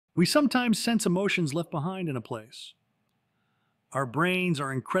We sometimes sense emotions left behind in a place. Our brains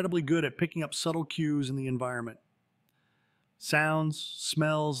are incredibly good at picking up subtle cues in the environment. Sounds,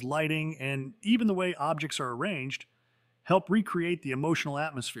 smells, lighting, and even the way objects are arranged help recreate the emotional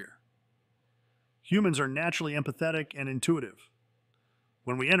atmosphere. Humans are naturally empathetic and intuitive.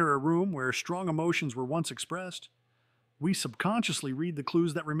 When we enter a room where strong emotions were once expressed, we subconsciously read the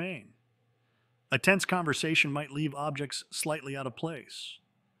clues that remain. A tense conversation might leave objects slightly out of place.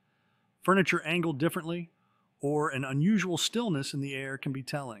 Furniture angled differently, or an unusual stillness in the air can be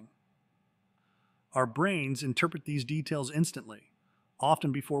telling. Our brains interpret these details instantly,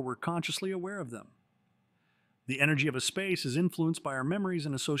 often before we're consciously aware of them. The energy of a space is influenced by our memories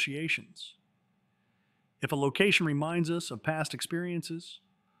and associations. If a location reminds us of past experiences,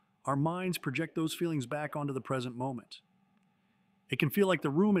 our minds project those feelings back onto the present moment. It can feel like the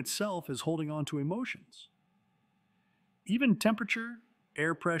room itself is holding on to emotions. Even temperature,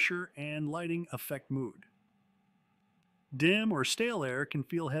 air pressure, and lighting affect mood. Dim or stale air can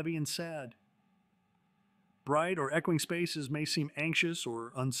feel heavy and sad. Bright or echoing spaces may seem anxious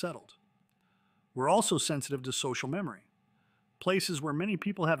or unsettled. We're also sensitive to social memory. Places where many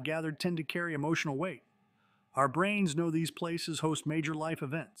people have gathered tend to carry emotional weight. Our brains know these places host major life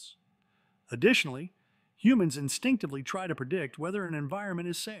events. Additionally, humans instinctively try to predict whether an environment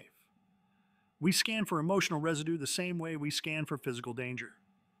is safe. We scan for emotional residue the same way we scan for physical danger.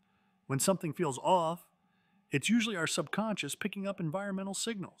 When something feels off, it's usually our subconscious picking up environmental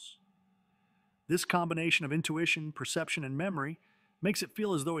signals. This combination of intuition, perception, and memory makes it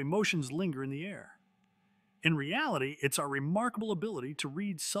feel as though emotions linger in the air. In reality, it's our remarkable ability to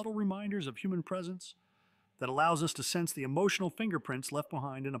read subtle reminders of human presence that allows us to sense the emotional fingerprints left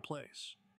behind in a place.